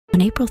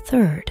On April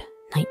 3rd,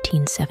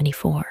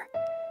 1974,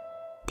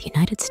 the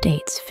United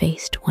States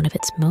faced one of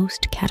its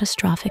most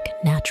catastrophic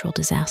natural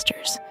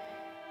disasters,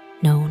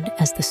 known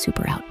as the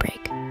Super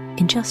Outbreak.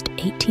 In just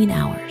 18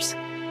 hours,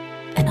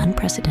 an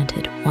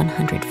unprecedented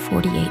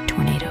 148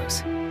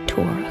 tornadoes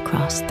tore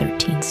across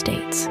 13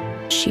 states.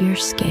 Sheer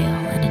scale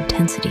and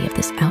intensity of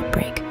this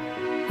outbreak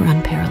were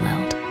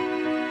unparalleled.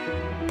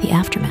 The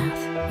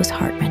aftermath was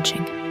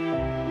heart-wrenching.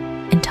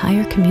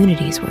 Entire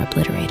communities were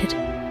obliterated.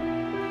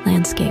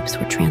 Landscapes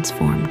were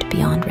transformed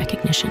beyond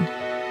recognition,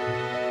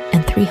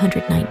 and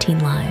 319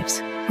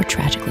 lives were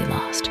tragically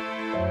lost.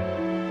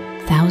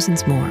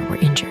 Thousands more were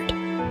injured,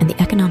 and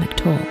the economic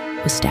toll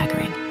was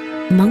staggering.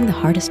 Among the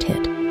hardest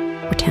hit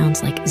were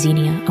towns like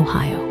Xenia,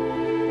 Ohio,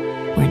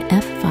 where an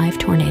F5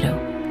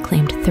 tornado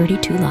claimed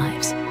 32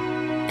 lives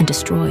and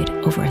destroyed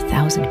over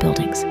 1,000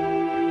 buildings,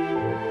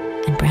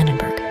 and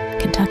Brandenburg,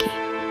 Kentucky,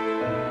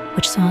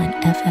 which saw an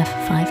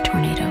FF5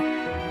 tornado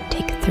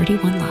take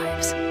 31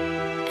 lives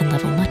and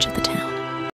level much of the town.